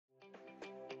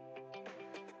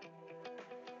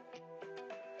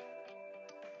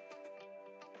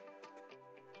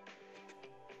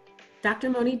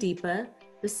Dr. Monideepa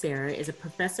Becerra is a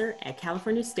professor at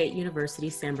California State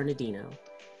University, San Bernardino.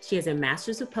 She has a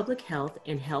Master's of Public Health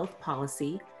and Health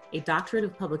Policy, a Doctorate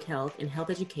of Public Health and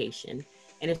Health Education,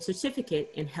 and a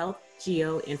certificate in Health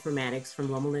Geoinformatics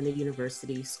from Loma Linda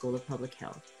University School of Public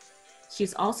Health. She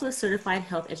is also a certified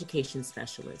health education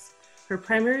specialist. Her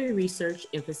primary research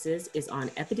emphasis is on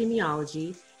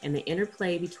epidemiology and the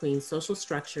interplay between social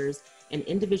structures and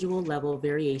individual level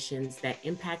variations that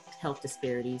impact health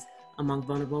disparities among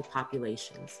vulnerable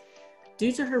populations.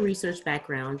 Due to her research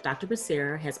background, Dr.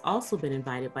 Becerra has also been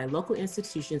invited by local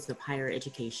institutions of higher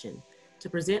education to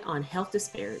present on health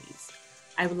disparities.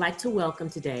 I would like to welcome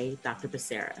today Dr.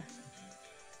 Becerra.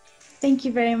 Thank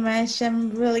you very much.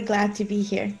 I'm really glad to be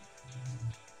here.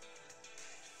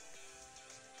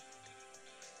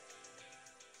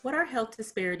 What are health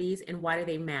disparities and why do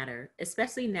they matter,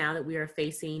 especially now that we are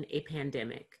facing a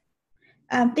pandemic?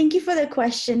 Thank you for the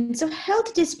question. So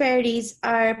health disparities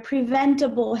are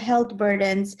preventable health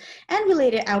burdens and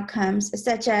related outcomes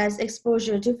such as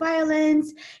exposure to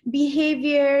violence,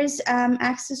 behaviors,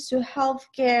 access to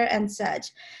healthcare and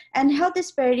such. And health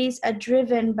disparities are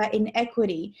driven by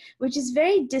inequity, which is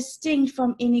very distinct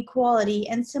from inequality,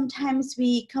 and sometimes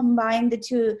we combine the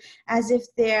two as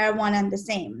if they are one and the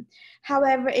same.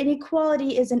 However,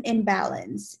 inequality is an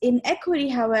imbalance. Inequity,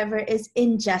 however, is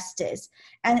injustice.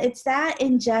 And it's that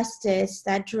injustice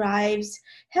that drives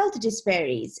health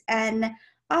disparities. And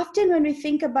often when we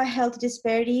think about health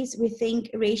disparities, we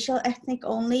think racial, ethnic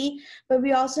only, but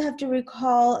we also have to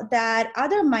recall that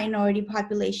other minority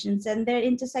populations and their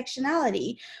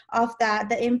intersectionality of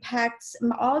that impacts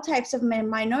all types of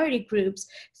minority groups,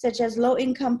 such as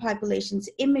low-income populations,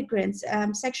 immigrants,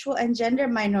 sexual and gender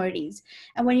minorities.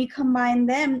 And when you combine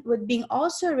them with being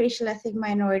also a racial ethnic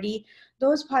minority,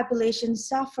 those populations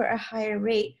suffer a higher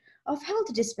rate of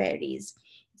health disparities.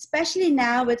 Especially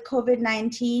now with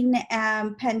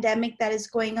COVID-19 pandemic that is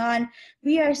going on,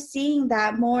 we are seeing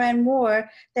that more and more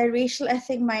that racial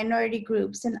ethnic minority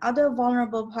groups and other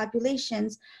vulnerable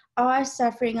populations are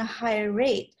suffering a higher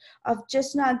rate of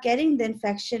just not getting the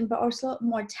infection, but also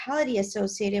mortality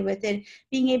associated with it,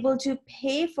 being able to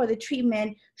pay for the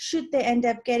treatment should they end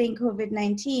up getting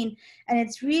COVID-19. And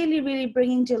it's really, really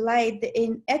bringing to light the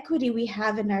inequity we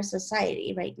have in our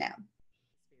society right now.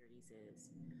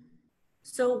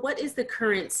 So what is the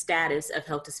current status of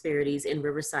health disparities in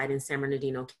Riverside and San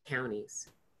Bernardino counties?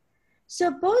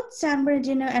 So both San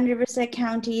Bernardino and Riverside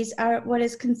counties are what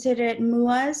is considered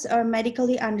MUAs, or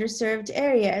medically underserved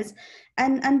areas.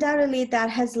 And undoubtedly that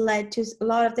has led to a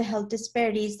lot of the health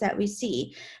disparities that we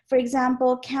see. For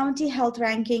example, county health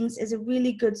rankings is a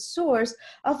really good source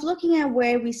of looking at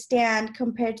where we stand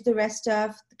compared to the rest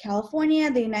of California,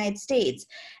 the United States.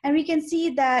 And we can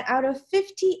see that out of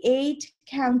 58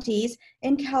 counties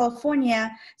in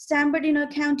California, San Bernardino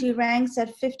County ranks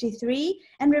at 53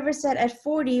 and Riverside at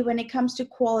 40 when it comes to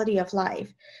quality of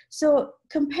life. So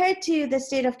compared to the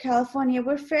state of California,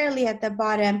 we're fairly at the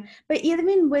bottom, but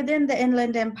even within the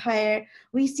Inland Empire,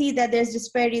 we see that there's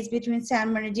disparities between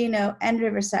San Bernardino and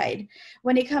Riverside.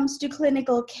 When it comes to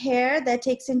clinical care that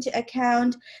takes into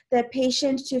account the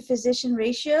patient to physician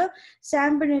ratio,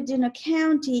 San Bernardino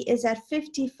County is at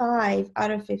 55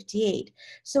 out of 58.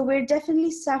 So we're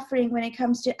definitely suffering when it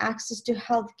comes to access to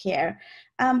health care.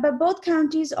 But both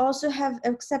counties also have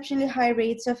exceptionally high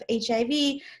rates of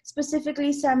HIV,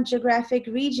 specifically some geographic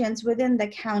regions within the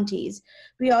counties.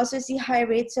 We also see high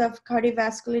rates of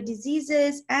cardiovascular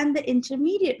diseases and the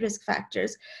intermediate risk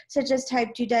factors, such as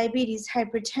type 2 diabetes,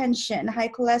 hypertension, high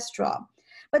cholesterol.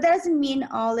 But that doesn't mean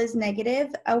all is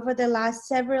negative. Over the last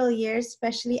several years,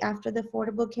 especially after the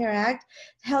Affordable Care Act,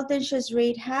 the health insurance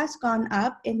rate has gone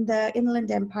up in the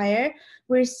Inland Empire.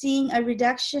 We're seeing a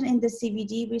reduction in the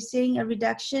CVD. We're seeing a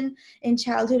reduction in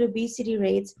childhood obesity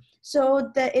rates. So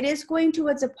it is going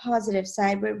towards a positive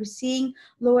side where we're seeing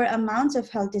lower amounts of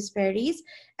health disparities.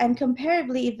 And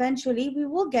comparably, eventually, we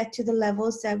will get to the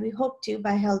levels that we hope to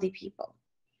by healthy people.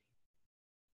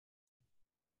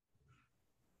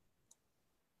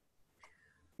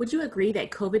 Would you agree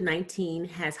that COVID-19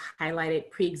 has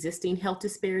highlighted pre-existing health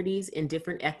disparities in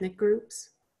different ethnic groups?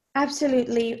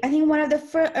 Absolutely. I think one of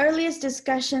the earliest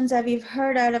discussions that we've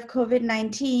heard out of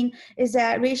COVID-19 is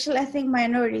that racial ethnic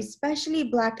minorities, especially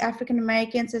Black African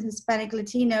Americans and Hispanic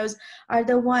Latinos, are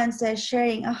the ones that are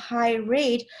sharing a high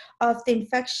rate of the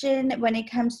infection when it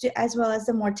comes to, as well as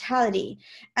the mortality.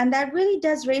 And that really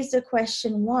does raise the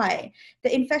question why.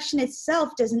 The infection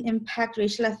itself doesn't impact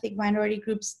racial ethnic minority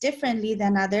groups differently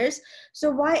than others.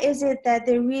 So why is it that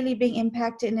they're really being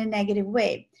impacted in a negative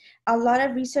way? A lot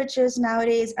of researchers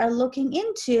nowadays are looking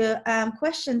into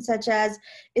questions such as,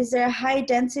 is there a high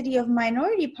density of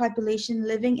minority population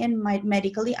living in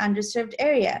medically underserved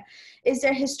area? Is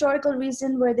there historical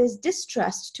reason where there's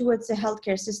distrust towards the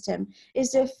healthcare system?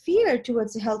 Is there fear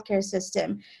towards the healthcare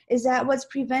system? Is that what's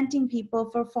preventing people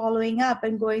from following up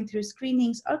and going through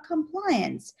screenings or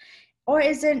compliance? Or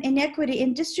is there an inequity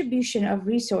in distribution of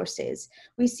resources?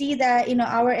 We see that,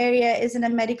 our area is in a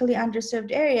medically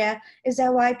underserved area. Is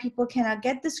that why people cannot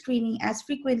get the screening as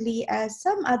frequently as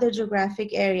some other geographic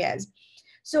areas?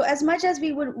 So as much as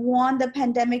we would want the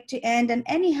pandemic to end and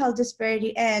any health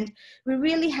disparity end, we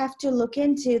really have to look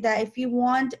into that. If you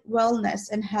want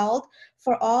wellness and health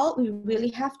for all, we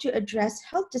really have to address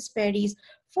health disparities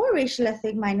for racial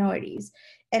ethnic minorities.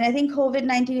 And I think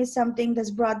COVID-19 is something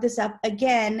that's brought this up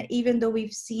again, even though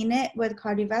we've seen it with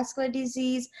cardiovascular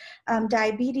disease,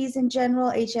 diabetes in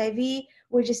general, HIV,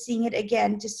 we're just seeing it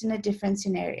again, just in a different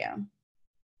scenario.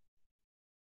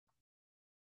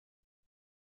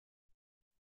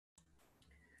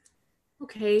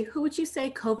 Okay, who would you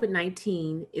say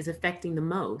COVID-19 is affecting the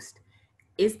most?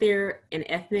 Is there an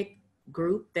ethnic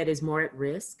group that is more at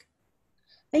risk?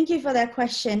 Thank you for that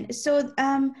question. So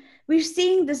we're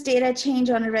seeing this data change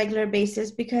on a regular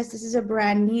basis because this is a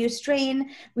brand new strain.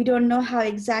 We don't know how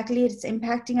exactly it's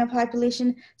impacting our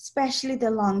population, especially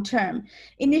the long term.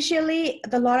 Initially,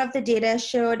 a lot of the data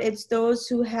showed it's those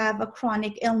who have a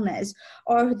chronic illness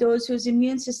or those whose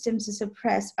immune systems are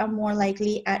suppressed are more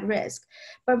likely at risk.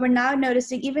 But we're now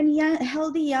noticing even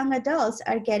healthy young adults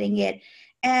are getting it.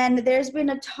 And there's been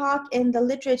a talk in the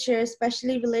literature,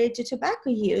 especially related to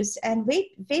tobacco use and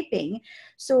vaping.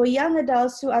 So young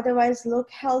adults who otherwise look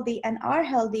healthy and are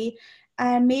healthy,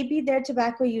 and maybe they're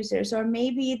tobacco users, or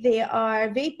maybe they are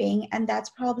vaping, and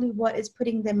that's probably what is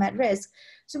putting them at risk.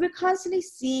 So we're constantly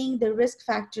seeing the risk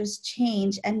factors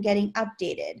change and getting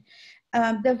updated.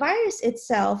 The virus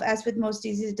itself, as with most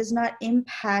diseases, does not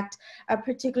impact a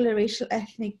particular racial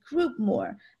ethnic group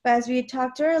more. But as we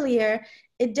talked earlier,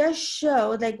 it does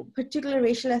show like particular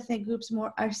racial ethnic groups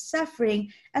more are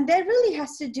suffering, and that really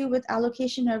has to do with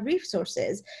allocation of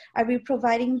resources. Are we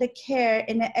providing the care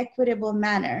in an equitable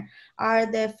manner? Are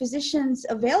the physicians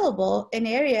available in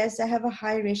areas that have a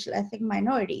high racial ethnic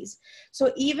minorities?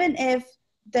 So even if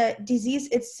the disease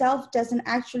itself doesn't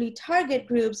actually target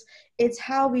groups, it's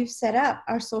how we've set up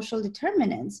our social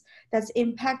determinants that's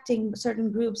impacting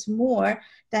certain groups more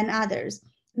than others.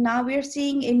 Now we're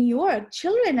seeing in New York,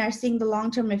 children are seeing the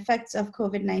long-term effects of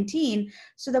COVID-19.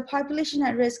 So the population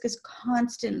at risk is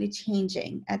constantly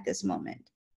changing at this moment.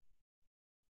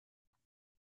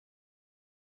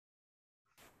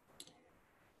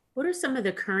 What are some of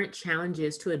the current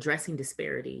challenges to addressing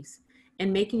disparities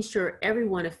and making sure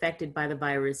everyone affected by the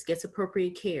virus gets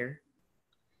appropriate care?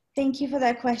 Thank you for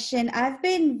that question. I've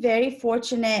been very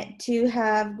fortunate to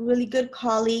have really good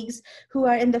colleagues who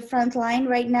are in the front line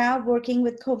right now working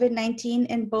with COVID-19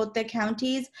 in both the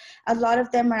counties. A lot of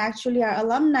them are actually our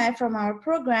alumni from our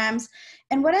programs.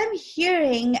 And what I'm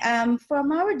hearing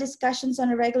from our discussions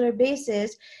on a regular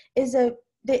basis is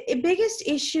the biggest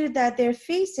issue that they're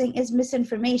facing is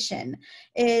misinformation.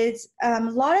 It's a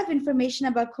lot of information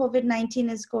about COVID-19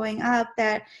 is going up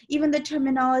that even the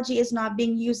terminology is not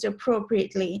being used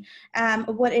appropriately.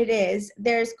 What it is,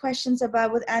 there's questions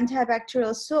about would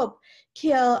antibacterial soap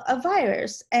kill a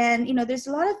virus? And there's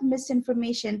a lot of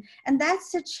misinformation, and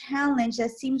that's a challenge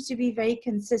that seems to be very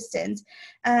consistent.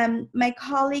 My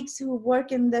colleagues who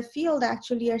work in the field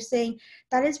actually are saying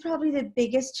that is probably the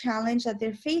biggest challenge that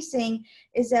they're facing,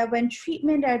 is that when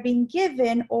treatment are being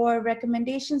given or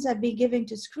recommendations are being given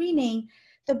to screening,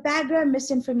 the background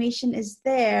misinformation is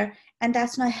there, and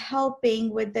that's not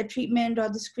helping with the treatment or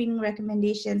the screening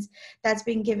recommendations that's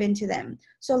being given to them.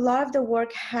 So a lot of the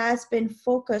work has been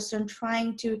focused on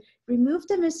trying to remove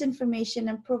the misinformation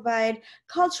and provide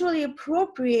culturally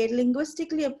appropriate,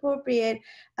 linguistically appropriate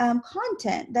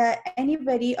content that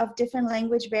anybody of different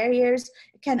language barriers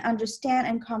can understand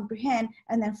and comprehend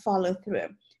and then follow through.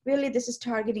 Really, this is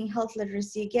targeting health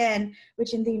literacy again,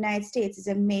 which in the United States is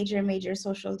a major, major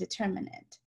social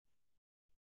determinant.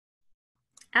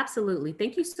 Absolutely.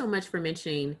 Thank you so much for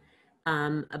mentioning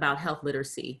about health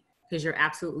literacy, because you're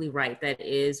absolutely right. That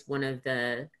is one of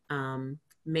the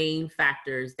main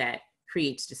factors that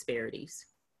creates disparities.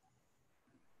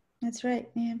 That's right.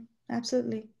 Yeah,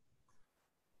 absolutely.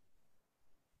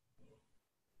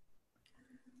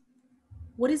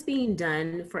 What is being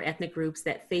done for ethnic groups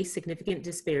that face significant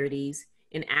disparities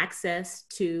in access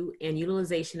to and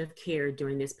utilization of care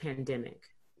during this pandemic?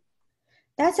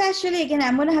 That's actually, again,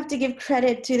 I'm going to have to give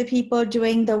credit to the people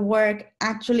doing the work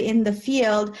actually in the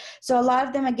field. So a lot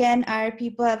of them, again, are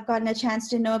people I've gotten a chance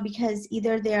to know because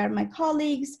either they are my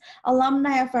colleagues,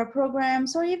 alumni of our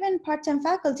programs, or even part-time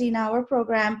faculty in our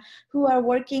program who are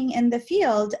working in the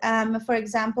field. For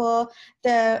example,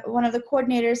 one of the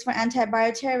coordinators for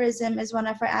anti-bioterrorism is one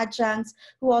of our adjuncts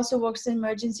who also works in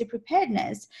emergency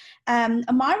preparedness.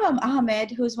 Marwa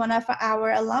Ahmed, who's one of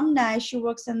our alumni, she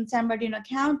works in San Bernardino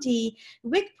County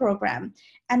WIC program.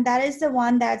 And that is the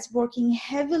one that's working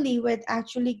heavily with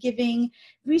actually giving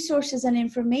resources and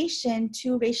information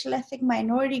to racial ethnic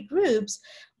minority groups.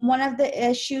 One of the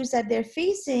issues that they're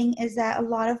facing is that a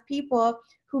lot of people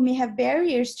who may have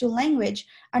barriers to language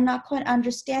are not quite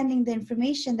understanding the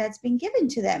information that's being given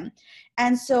to them.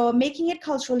 And so making it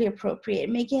culturally appropriate,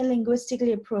 making it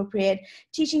linguistically appropriate,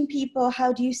 teaching people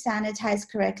how do you sanitize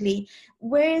correctly,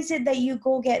 where is it that you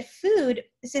go get food.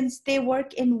 Since they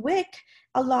work in WIC,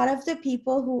 a lot of the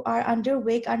people who are under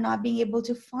WIC are not being able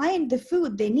to find the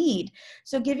food they need.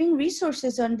 So giving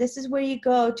resources on this is where you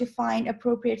go to find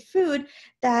appropriate food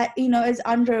that is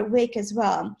under WIC as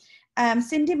well.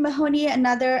 Cindy Mahoney,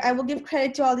 I will give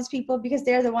credit to all these people because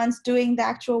they're the ones doing the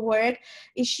actual work.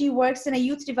 She works in a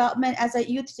youth development as a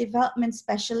youth development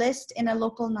specialist in a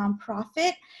local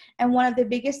nonprofit. And one of the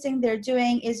biggest things they're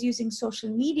doing is using social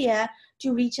media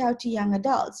to reach out to young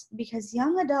adults, because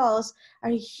young adults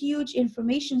are a huge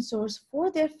information source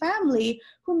for their family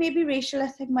who may be racial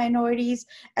ethnic minorities,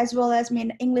 as well as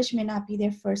English may not be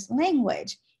their first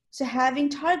language. So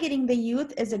targeting the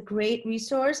youth is a great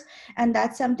resource, and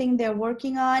that's something they're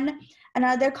working on.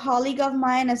 Another colleague of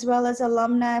mine, as well as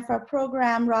alumni of our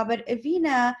program, Robert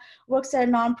Avina, works at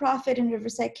a nonprofit in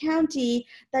Riverside County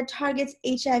that targets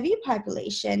HIV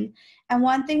population. And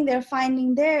one thing they're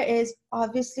finding there is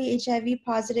obviously HIV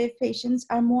positive patients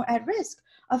are more at risk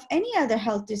of any other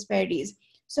health disparities.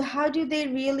 So how do they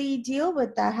really deal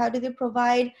with that? How do they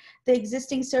provide the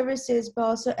existing services, but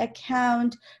also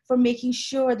account for making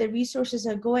sure the resources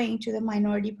are going to the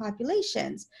minority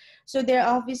populations? So they're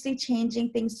obviously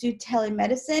changing things to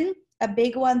telemedicine. A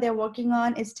big one they're working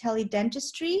on is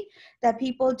teledentistry, that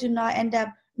people do not end up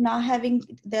not having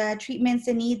the treatments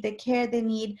they need, the care they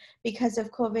need because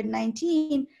of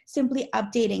COVID-19, simply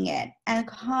updating it and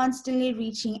constantly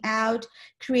reaching out,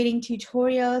 creating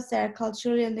tutorials that are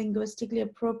culturally and linguistically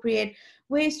appropriate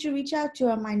ways to reach out to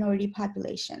our minority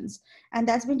populations. And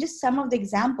that's been just some of the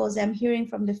examples I'm hearing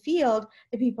from the field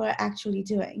that people are actually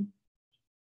doing.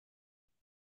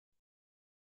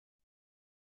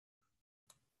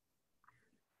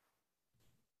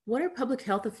 What are public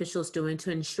health officials doing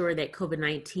to ensure that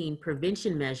COVID-19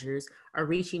 prevention measures are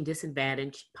reaching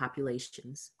disadvantaged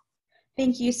populations?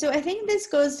 Thank you. So I think this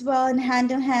goes well in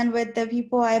hand with the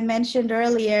people I mentioned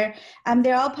earlier.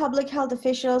 They're all public health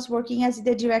officials working as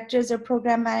the directors or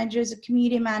program managers or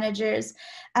community managers.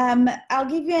 I'll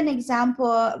give you an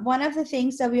example. One of the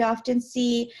things that we often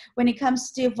see when it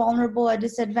comes to vulnerable or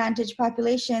disadvantaged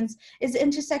populations is the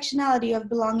intersectionality of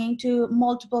belonging to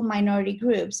multiple minority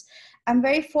groups. I'm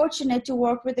very fortunate to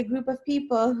work with a group of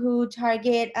people who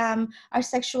target our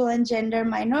sexual and gender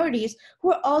minorities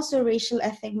who are also racial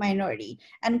ethnic minority,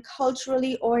 and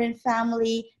culturally or in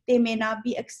family, they may not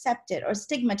be accepted or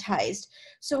stigmatized.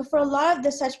 So for a lot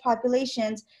of such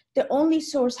populations, the only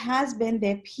source has been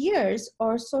their peers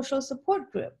or social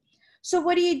support group. So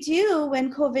what do you do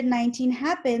when COVID-19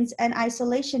 happens and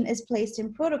isolation is placed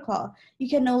in protocol? You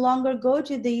can no longer go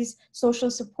to these social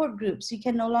support groups. You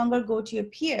can no longer go to your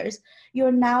peers.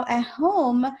 You're now at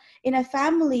home in a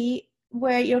family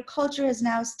where your culture is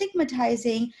now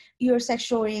stigmatizing your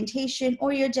sexual orientation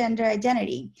or your gender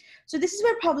identity. So this is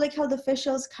where public health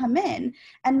officials come in.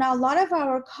 And now a lot of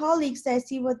our colleagues that I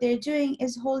see what they're doing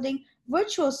is holding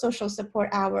virtual social support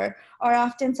hour, or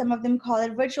often some of them call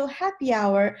it virtual happy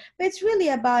hour, but it's really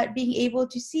about being able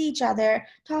to see each other,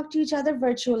 talk to each other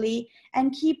virtually,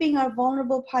 and keeping our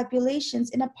vulnerable populations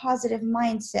in a positive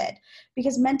mindset,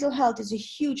 because mental health is a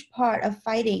huge part of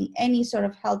fighting any sort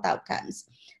of health outcomes.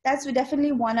 That's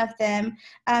definitely one of them.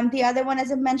 The other one,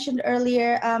 as I mentioned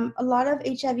earlier, a lot of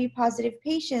HIV positive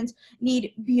patients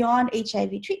need beyond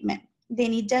HIV treatment. They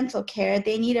need dental care,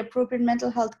 they need appropriate mental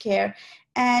health care,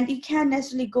 and you can't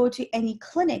necessarily go to any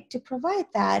clinic to provide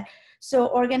that. So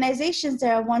organizations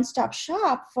that are one-stop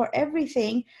shop for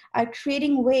everything are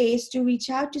creating ways to reach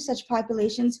out to such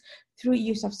populations through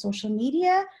use of social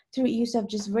media, through use of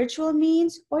just virtual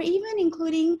means, or even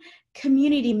including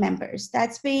community members.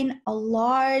 That's been a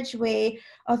large way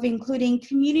of including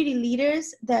community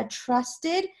leaders that are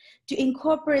trusted to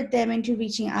incorporate them into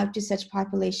reaching out to such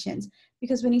populations.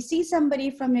 Because when you see somebody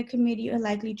from your community, you're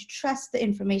likely to trust the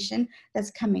information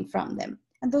that's coming from them.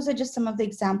 And those are just some of the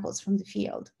examples from the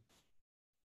field.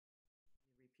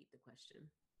 Repeat the question.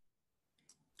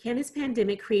 Can this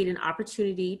pandemic create an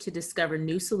opportunity to discover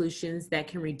new solutions that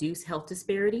can reduce health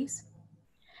disparities?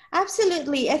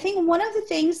 Absolutely. I think one of the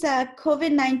things that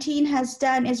COVID-19 has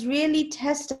done is really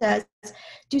test us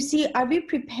to see, are we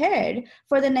prepared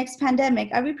for the next pandemic?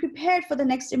 Are we prepared for the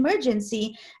next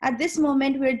emergency? At this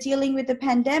moment, we're dealing with a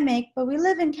pandemic, but we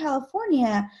live in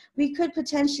California. We could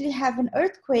potentially have an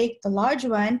earthquake, the large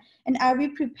one, and are we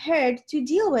prepared to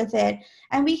deal with it?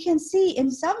 And we can see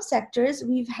in some sectors,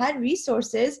 we've had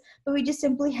resources, but we just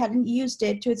simply hadn't used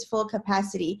it to its full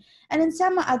capacity. And in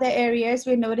some other areas,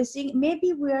 we're noticing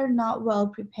maybe we're not well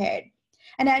prepared.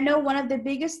 And I know one of the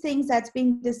biggest things that's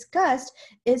being discussed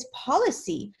is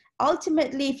policy.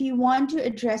 Ultimately, if you want to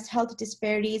address health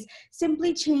disparities,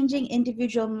 simply changing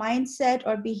individual mindset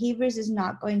or behaviors is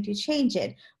not going to change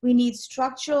it. We need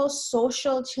structural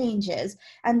social changes,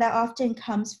 and that often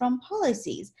comes from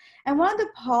policies. And one of the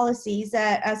policies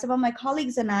that some of my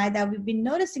colleagues and I that we've been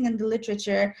noticing in the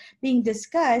literature being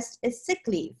discussed is sick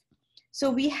leave. So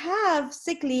we have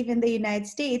sick leave in the United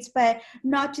States, but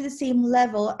not to the same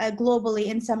level globally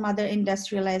in some other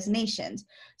industrialized nations.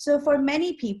 So for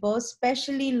many people,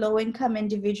 especially low-income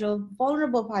individual,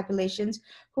 vulnerable populations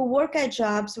who work at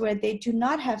jobs where they do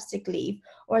not have sick leave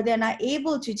or they're not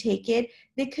able to take it,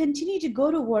 they continue to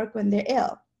go to work when they're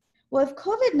ill. Well, if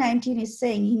COVID-19 is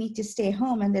saying you need to stay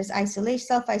home and there's isolation,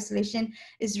 self-isolation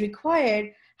is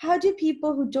required, how do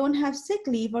people who don't have sick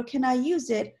leave or cannot use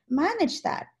it manage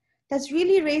that? That's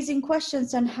really raising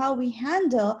questions on how we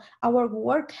handle our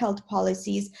work health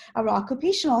policies, our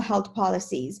occupational health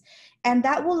policies. And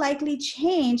that will likely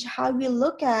change how we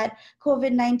look at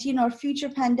COVID-19 or future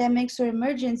pandemics or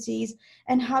emergencies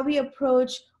and how we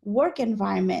approach work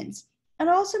environments. And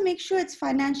also make sure it's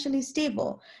financially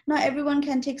stable. Not everyone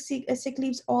can take sick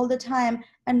leaves all the time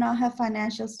and not have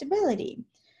financial stability.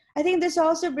 I think this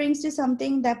also brings to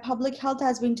something that public health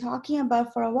has been talking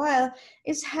about for a while,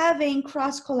 is having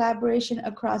cross-collaboration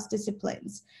across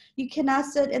disciplines. You cannot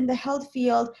sit in the health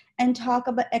field and talk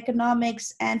about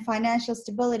economics and financial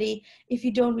stability if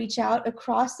you don't reach out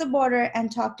across the border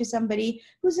and talk to somebody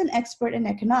who's an expert in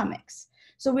economics.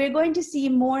 So we're going to see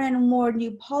more and more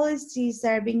new policies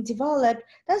that are being developed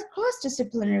that's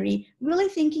cross-disciplinary, really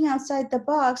thinking outside the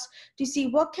box to see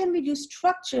what can we do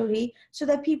structurally so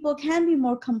that people can be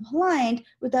more compliant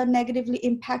without negatively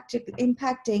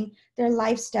impacting their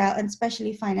lifestyle and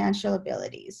especially financial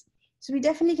abilities. So we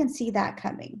definitely can see that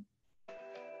coming.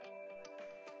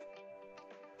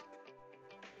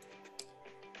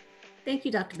 Thank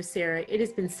you, Dr. Becerra. It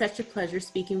has been such a pleasure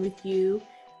speaking with you.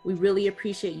 We really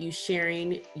appreciate you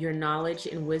sharing your knowledge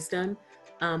and wisdom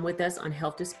with us on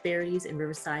health disparities in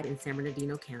Riverside and San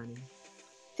Bernardino County.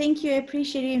 Thank you. I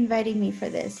appreciate you inviting me for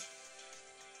this.